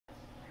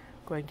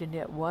Going to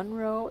knit one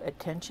row at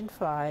tension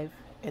 5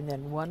 and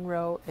then one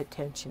row at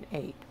tension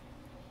 8.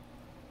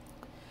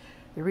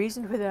 The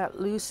reason for that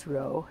loose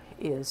row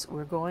is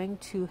we're going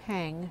to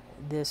hang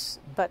this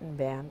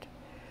buttonhole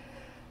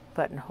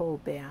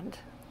band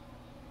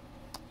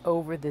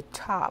over the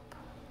top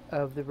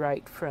of the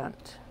right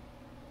front,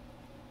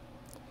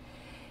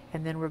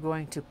 and then we're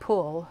going to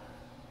pull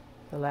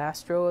the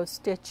last row of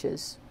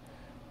stitches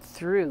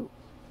through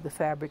the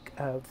fabric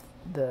of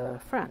the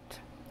front.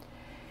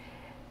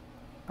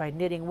 By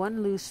knitting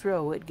one loose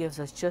row, it gives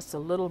us just a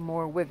little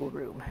more wiggle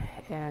room,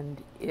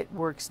 and it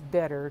works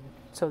better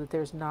so that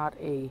there's not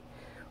a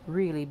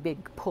really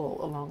big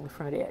pull along the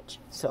front edge.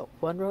 So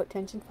one row at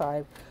tension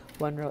 5,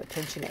 one row at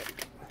tension 8.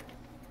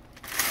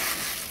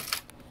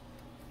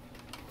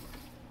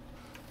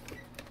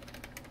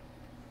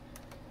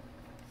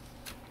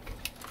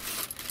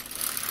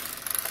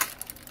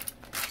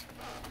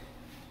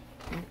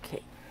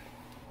 Okay,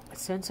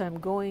 since I'm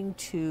going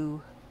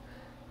to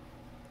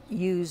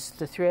use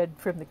the thread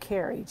from the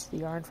carriage, the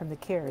yarn from the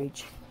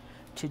carriage,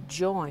 to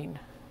join,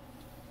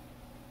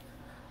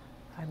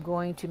 I'm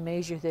going to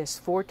measure this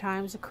 4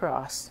 times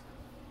across.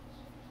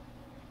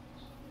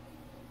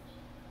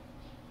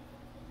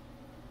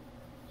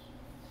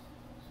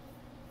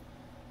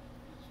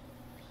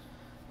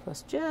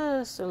 Plus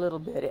just a little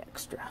bit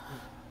extra.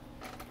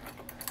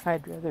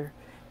 I'd rather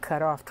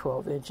cut off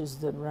 12 inches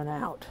than run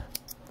out.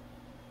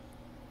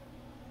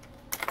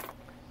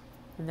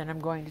 And then I'm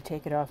going to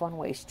take it off on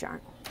waste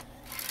yarn.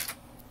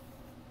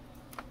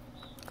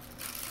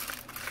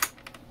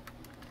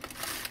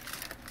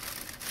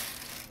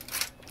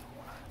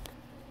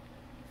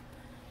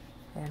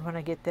 And when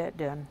I get that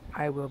done,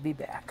 I will be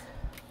back.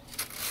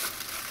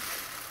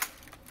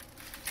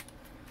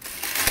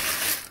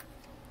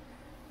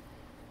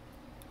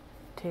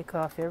 Take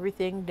off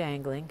everything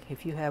dangling.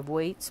 If you have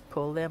weights,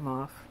 pull them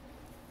off.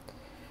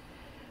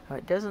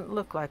 It doesn't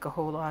look like a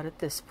whole lot at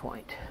this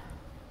point.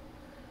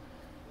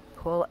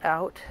 Pull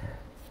out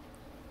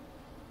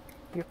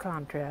your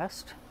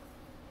contrast.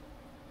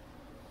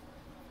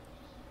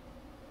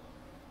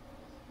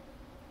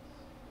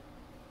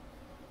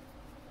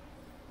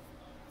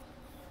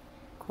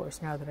 Of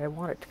course, now that I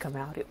want it to come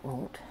out, it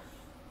won't.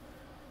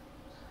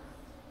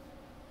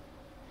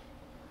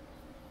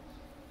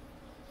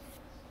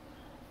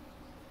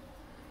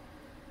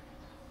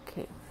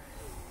 Okay.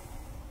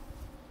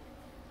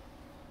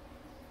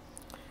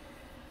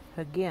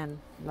 Again,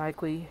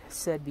 like we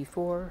said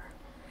before,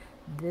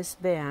 this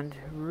band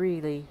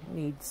really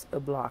needs a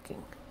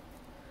blocking.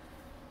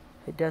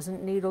 It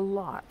doesn't need a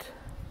lot.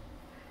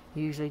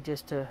 Usually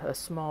just a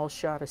small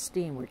shot of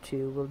steam or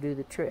two will do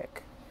the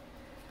trick.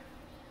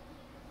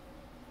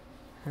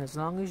 And as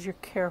long as you're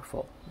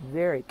careful,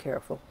 very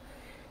careful,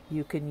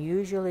 you can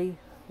usually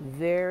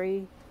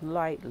very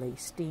lightly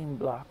steam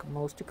block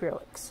most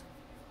acrylics.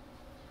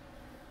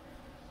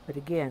 But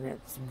again,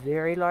 it's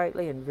very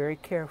lightly and very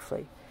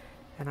carefully.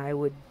 And I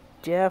would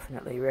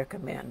definitely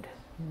recommend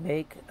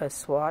make a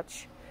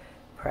swatch,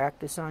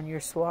 practice on your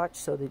swatch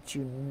so that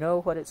you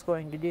know what it's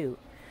going to do.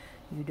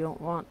 You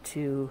don't want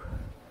to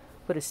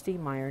put a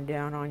steam iron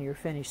down on your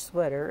finished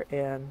sweater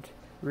and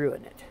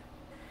ruin it.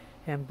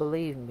 And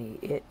believe me,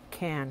 it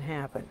can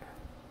happen.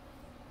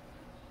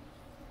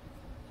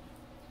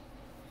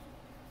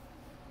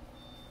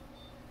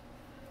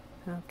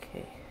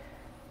 Okay.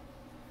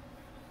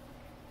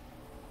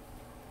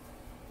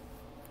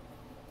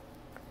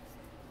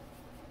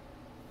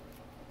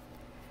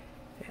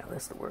 Yeah,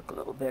 this will work a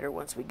little better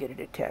once we get it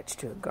attached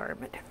to a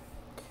garment.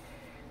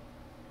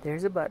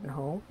 There's a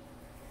buttonhole.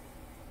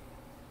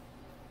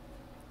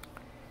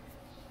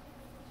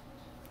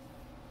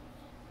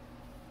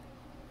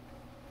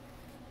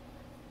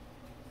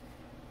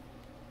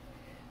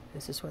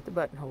 This is what the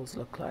buttonholes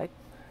look like.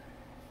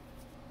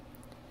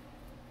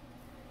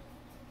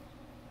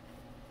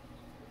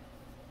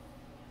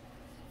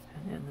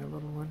 And then the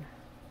little one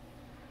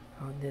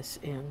on this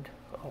end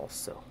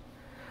also.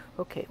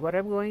 Okay, what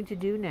I'm going to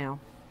do now,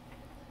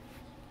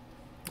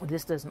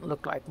 this doesn't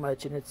look like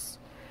much and it's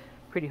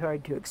pretty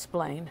hard to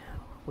explain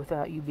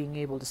without you being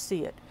able to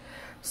see it.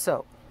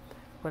 So,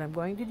 what I'm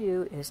going to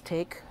do is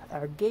take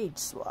our gauge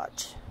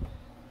swatch.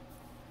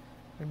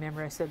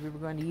 Remember I said we were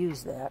going to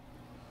use that.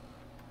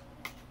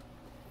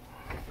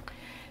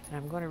 And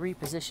I'm going to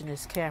reposition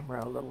this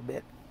camera a little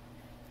bit.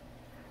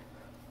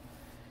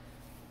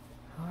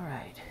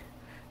 Alright.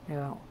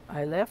 Now,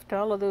 I left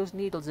all of those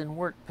needles in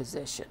work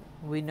position.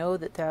 We know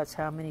that that's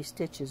how many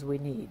stitches we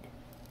need.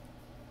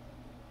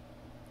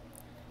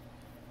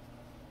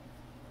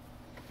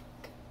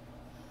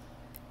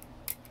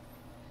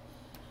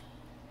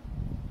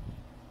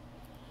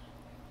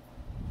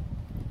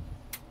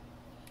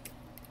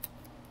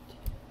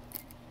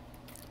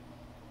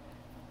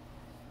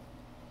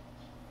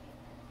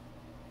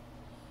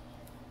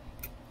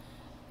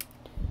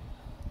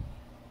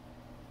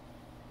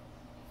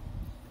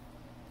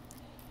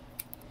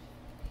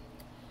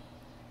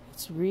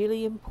 It's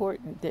really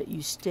important that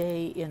you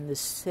stay in the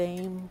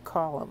same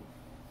column.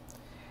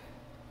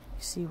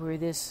 See where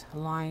this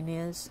line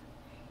is?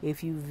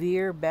 If you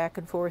veer back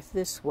and forth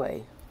this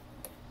way,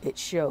 it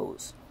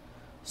shows.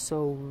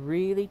 So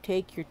really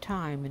take your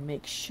time and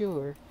make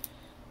sure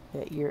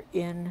that you're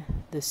in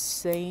the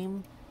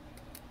same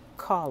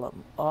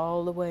column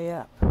all the way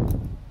up.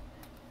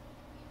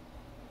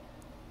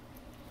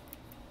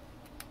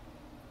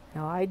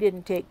 Now, I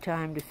didn't take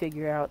time to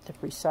figure out the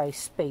precise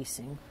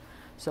spacing,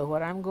 so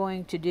what I'm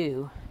going to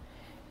do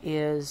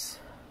is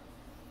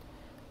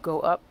go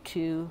up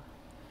to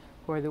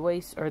where the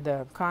waist or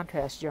the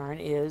contrast yarn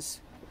is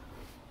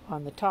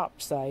on the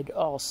top side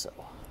also,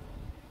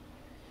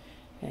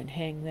 and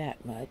hang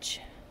that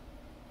much.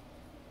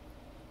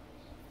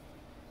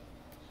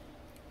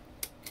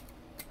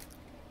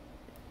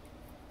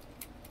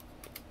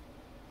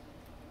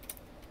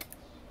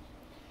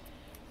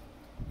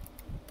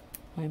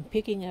 I'm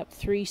picking up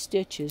 3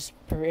 stitches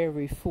per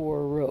every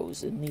 4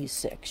 rows in these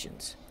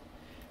sections.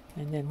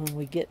 And then when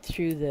we get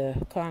through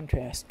the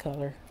contrast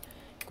color,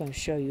 I'm going to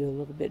show you a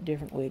little bit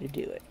different way to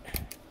do it.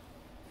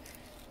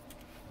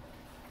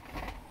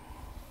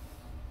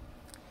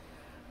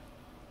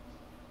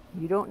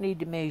 You don't need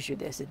to measure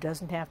this. It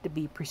doesn't have to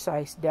be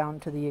precise down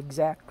to the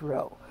exact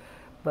row.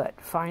 But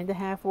find the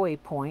halfway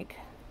point.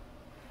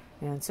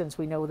 And since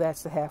we know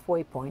that's the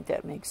halfway point,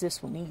 that makes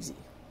this one easy.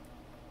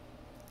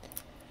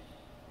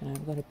 And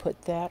I'm going to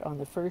put that on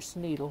the first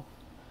needle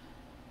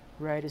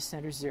right at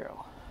center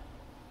 0.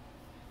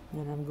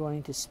 Then I'm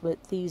going to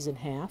split these in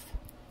half,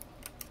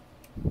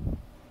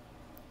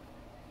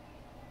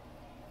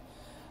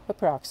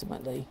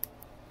 approximately.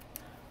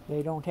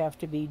 They don't have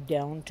to be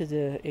down to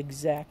the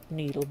exact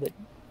needle, but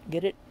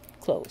get it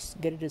close.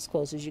 Get it as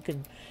close as you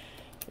can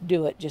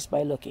do it just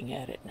by looking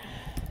at it.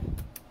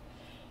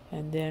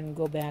 And then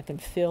go back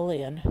and fill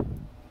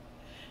in.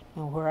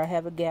 Now where I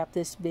have a gap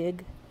this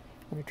big,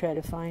 I'm going to try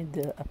to find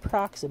the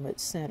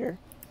approximate center,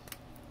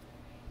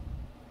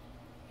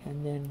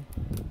 and then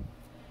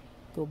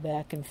go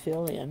back and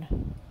fill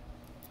in.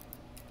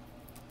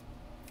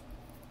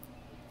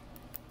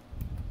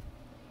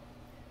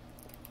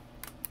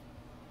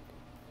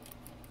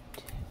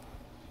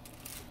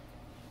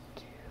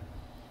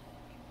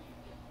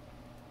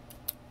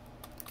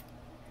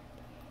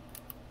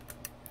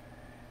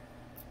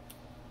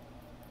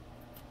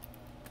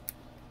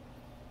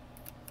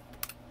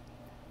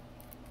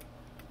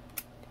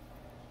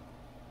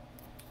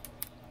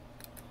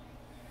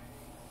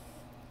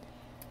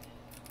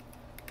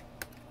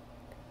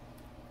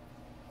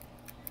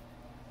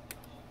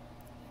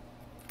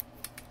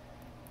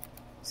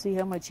 See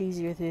how much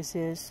easier this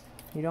is?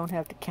 You don't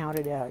have to count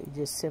it out. You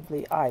just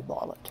simply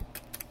eyeball it.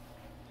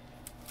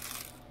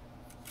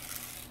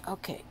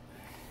 Okay.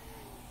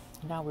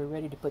 Now we're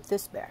ready to put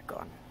this back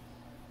on.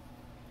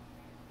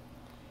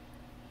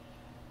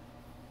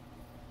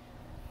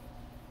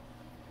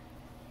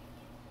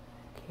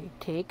 Okay,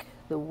 take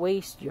the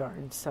waste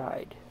yarn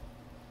side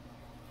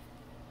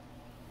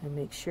and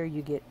make sure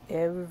you get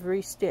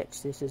every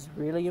stitch. This is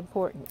really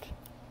important.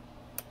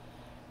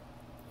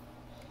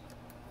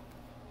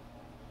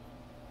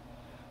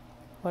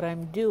 What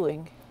I'm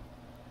doing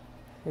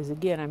is,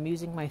 again, I'm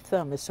using my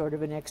thumb as sort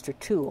of an extra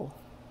tool,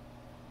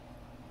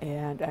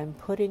 and I'm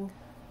putting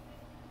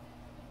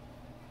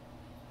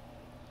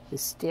the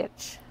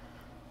stitch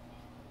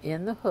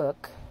in the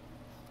hook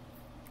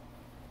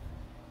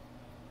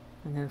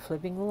and then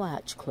flipping the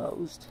latch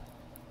closed.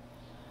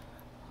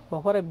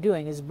 Well, what I'm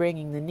doing is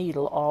bringing the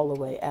needle all the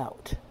way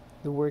out,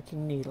 the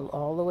working needle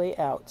all the way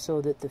out,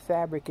 so that the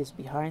fabric is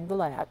behind the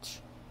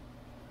latch.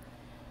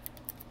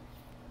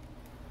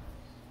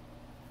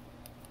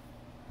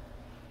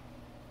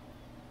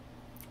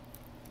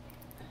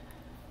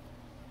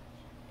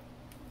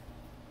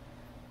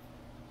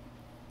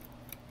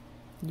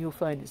 You'll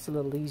find it's a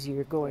little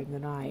easier going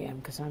than I am,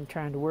 because I'm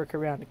trying to work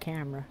around the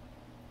camera.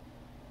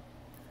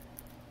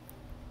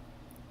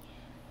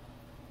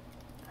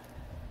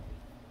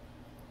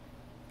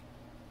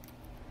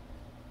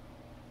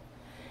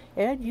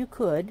 And you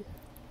could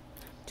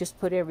just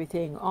put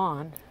everything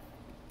on,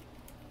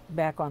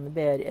 back on the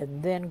bed,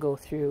 and then go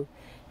through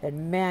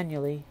and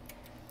manually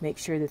make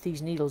sure that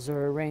these needles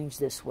are arranged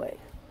this way.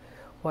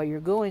 What you're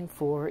going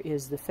for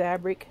is the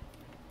fabric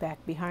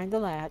back behind the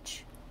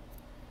latch,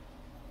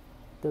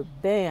 the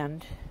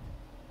band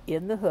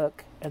in the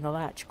hook, and the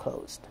latch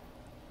closed.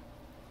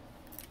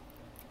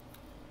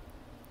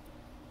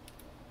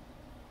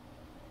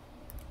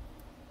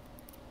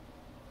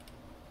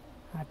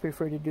 I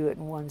prefer to do it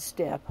in one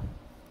step,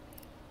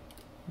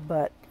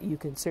 but you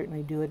can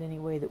certainly do it any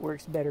way that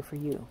works better for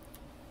you.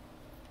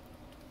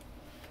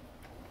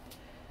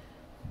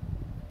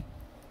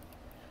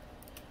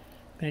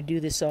 I'm going to do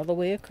this all the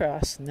way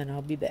across, and then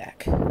I'll be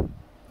back.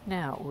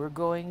 Now we're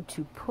going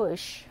to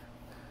push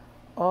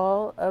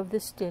all of the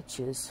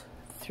stitches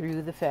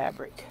through the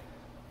fabric.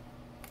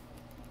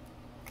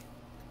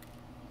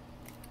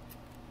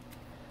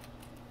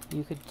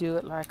 You could do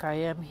it like I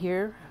am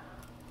here,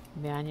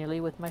 manually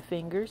with my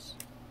fingers,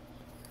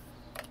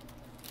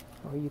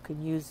 or you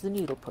can use the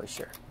needle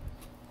pusher.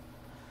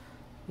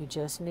 You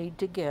just need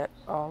to get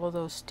all of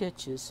those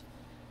stitches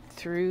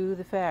through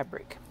the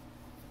fabric.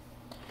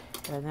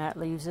 And that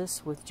leaves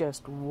us with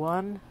just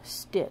one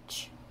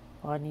stitch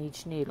on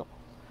each needle.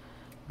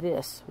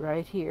 This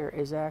right here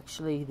is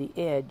actually the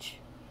edge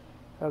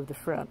of the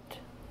front.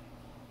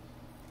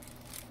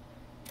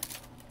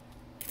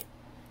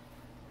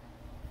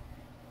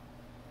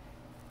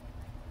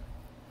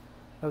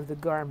 Of the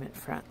garment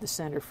front, the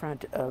center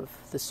front of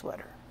the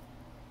sweater.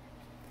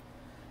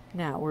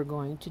 Now we're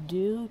going to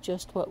do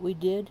just what we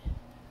did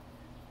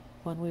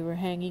when we were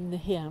hanging the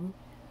hem.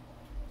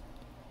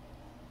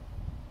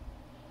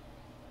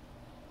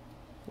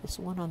 This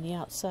one on the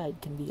outside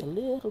can be a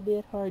little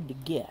bit hard to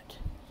get.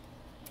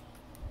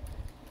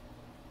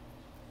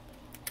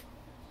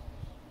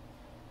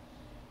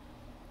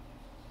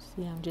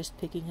 See, I'm just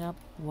picking up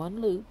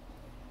one loop,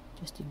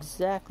 just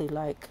exactly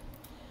like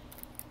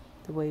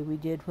the way we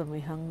did when we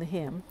hung the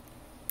hem.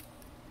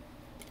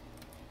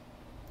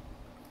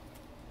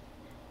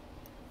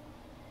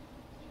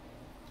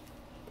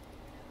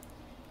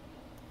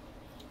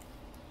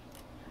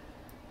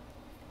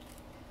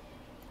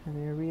 And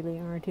there really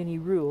aren't any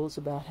rules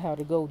about how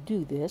to go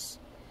do this.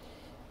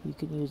 You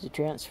can use a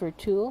transfer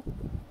tool,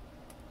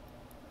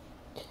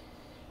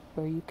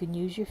 or you can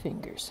use your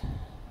fingers.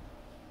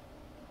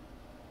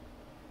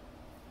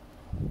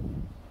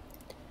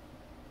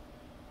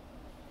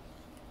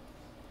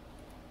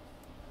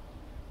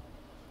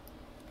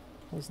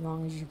 As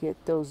long as you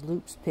get those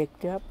loops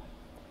picked up,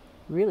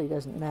 really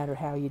doesn't matter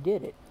how you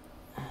did it.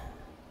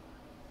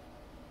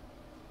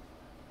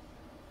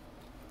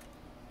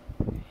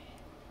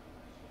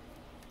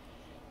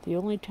 The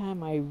only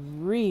time I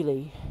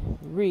really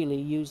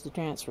use the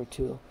transfer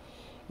tool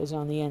is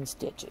on the end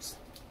stitches.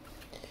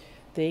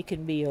 They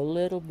can be a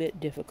little bit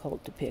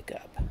difficult to pick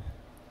up.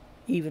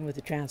 Even with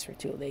the transfer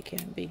tool, they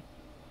can be.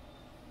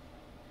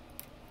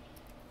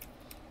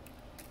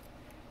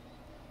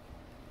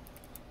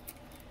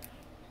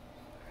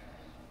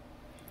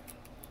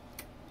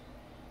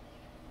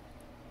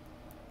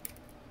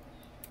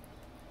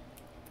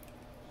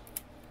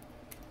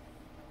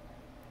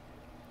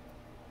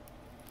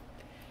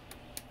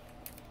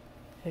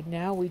 And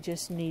now we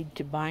just need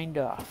to bind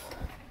off.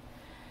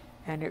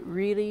 And it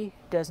really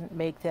doesn't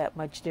make that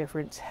much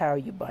difference how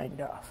you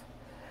bind off.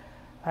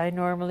 I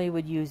normally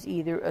would use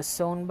either a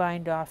sewn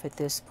bind off at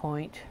this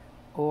point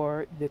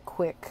or the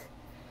quick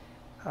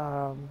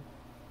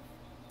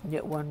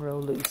knit one row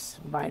loose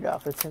bind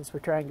off. And since we're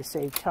trying to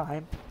save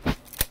time,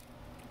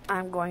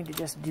 I'm going to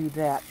just do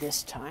that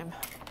this time.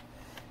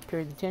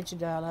 Turn the tension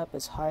dial up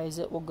as high as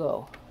it will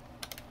go.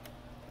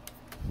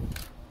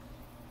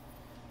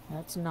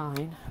 That's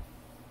 9.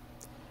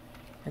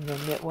 And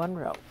then knit one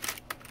row.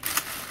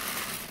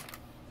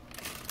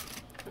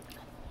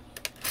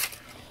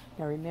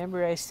 Now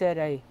remember I said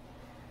I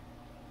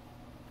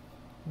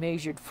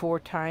measured 4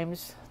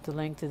 times the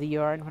length of the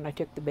yarn when I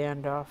took the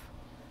band off.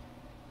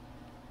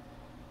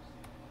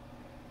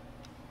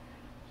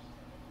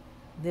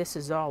 This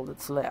is all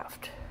that's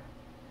left.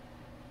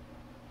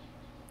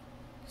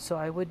 So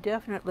I would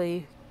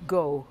definitely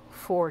go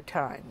 4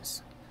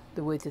 times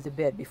the width of the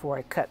bed before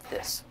I cut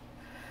this.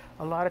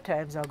 A lot of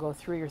times I'll go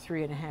 3 or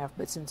 3.5,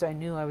 but since I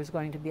knew I was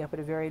going to be up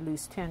at a very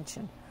loose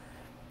tension,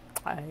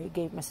 I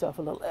gave myself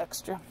a little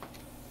extra.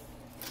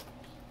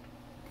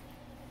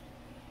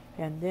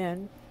 And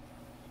then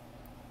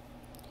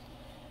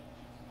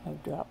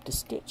I've dropped a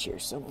stitch here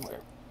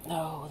somewhere.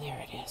 Oh, there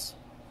it is.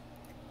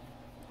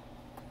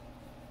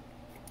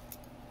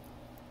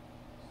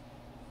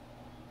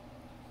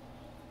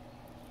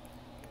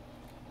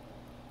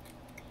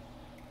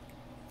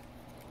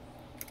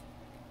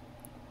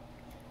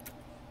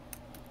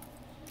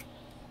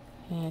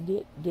 And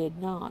it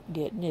did not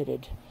get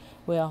knitted.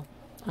 Well,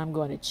 I'm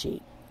going to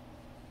cheat.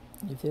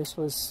 If this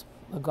was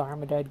a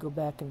garment, I'd go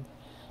back and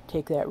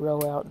take that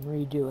row out and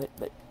redo it,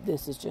 but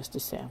this is just a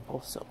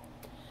sample, so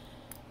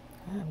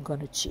I'm going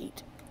to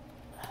cheat.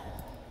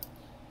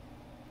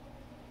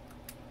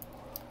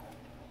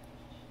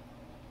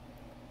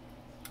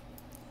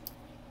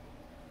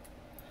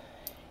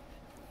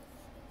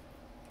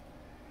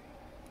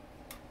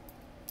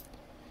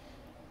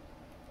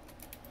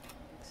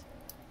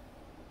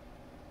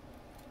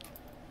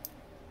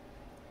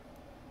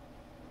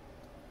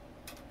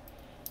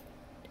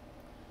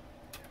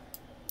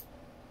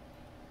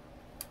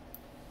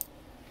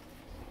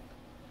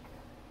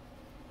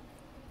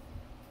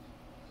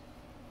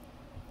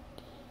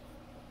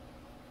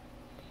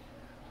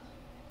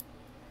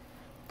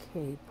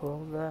 Okay,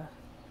 pull the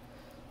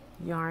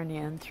yarn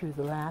in through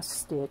the last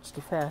stitch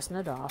to fasten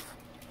it off.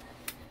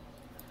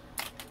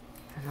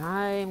 And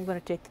I'm going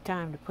to take the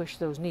time to push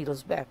those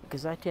needles back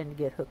because I tend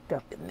to get hooked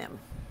up in them.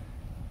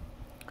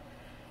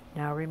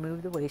 Now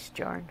remove the waste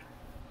yarn.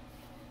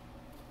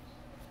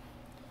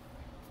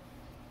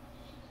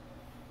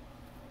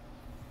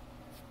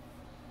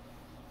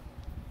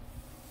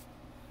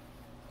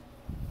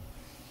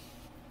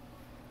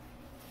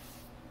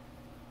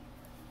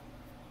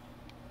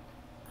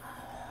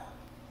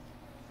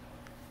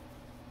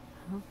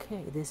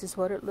 Okay, this is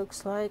what it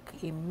looks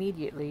like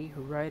immediately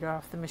right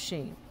off the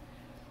machine.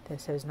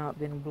 This has not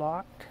been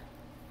blocked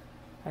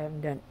I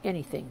haven't done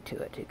anything to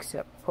it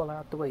except pull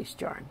out the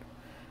waste yarn,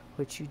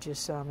 which you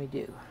just saw me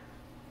do.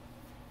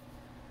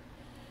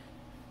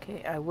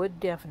 Okay, I would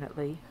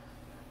definitely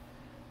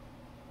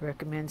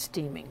recommend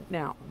steaming.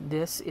 Now,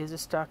 this is a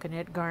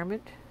stockinette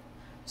garment.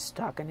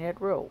 Stockinette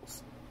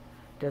rolls.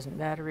 Doesn't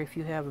matter if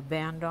you have a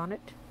band on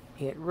it,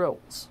 it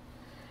rolls.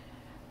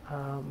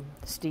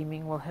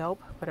 Steaming will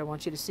help, but I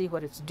want you to see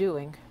what it's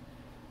doing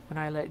when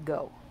I let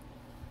go.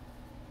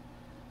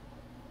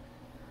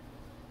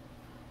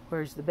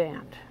 Where's the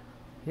band?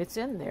 It's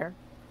in there.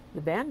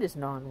 The band is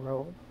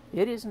non-roll.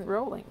 It isn't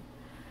rolling,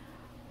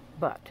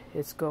 but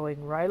it's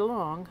going right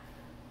along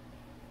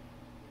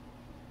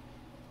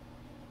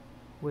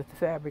with the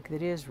fabric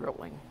that is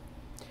rolling.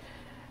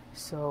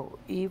 So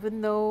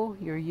even though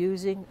you're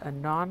using a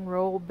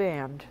non-roll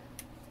band,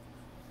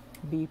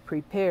 be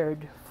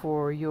prepared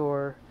for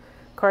your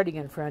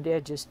cardigan front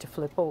edges to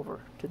flip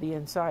over to the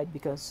inside,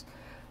 because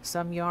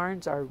some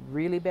yarns are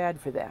really bad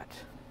for that.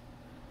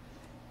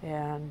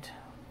 And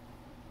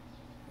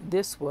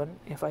this one,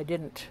 if I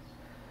didn't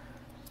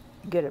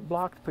get it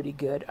blocked pretty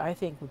good, I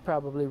think would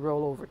probably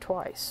roll over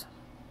twice.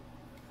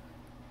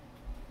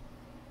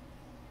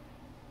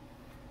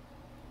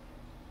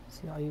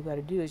 See, all you got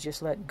to do is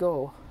just let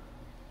go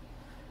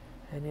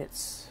and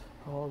it's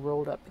all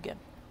rolled up again.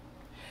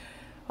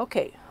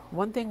 Okay,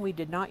 one thing we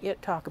did not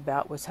yet talk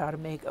about was how to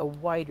make a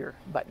wider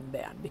button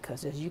band,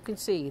 because as you can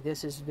see,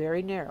 this is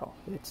very narrow.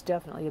 It's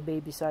definitely a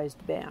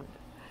baby-sized band.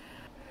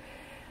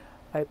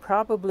 I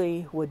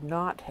probably would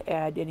not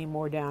add any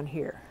more down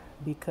here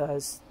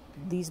because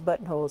these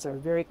buttonholes are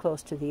very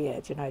close to the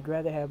edge, and I'd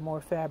rather have more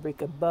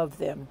fabric above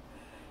them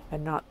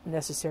and not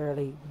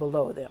necessarily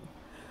below them.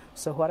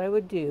 So what I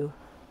would do,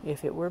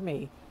 if it were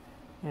me,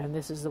 and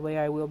this is the way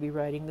I will be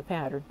writing the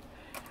pattern,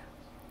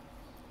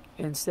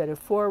 instead of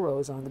 4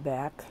 rows on the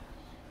back,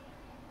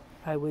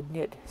 I would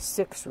knit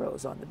 6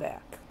 rows on the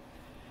back.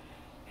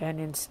 And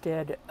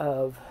instead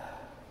of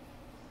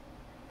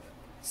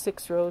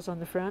 6 rows on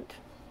the front,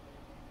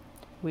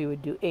 we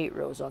would do 8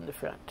 rows on the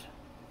front.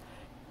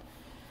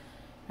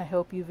 I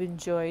hope you've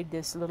enjoyed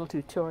this little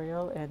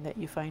tutorial and that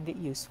you find it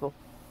useful.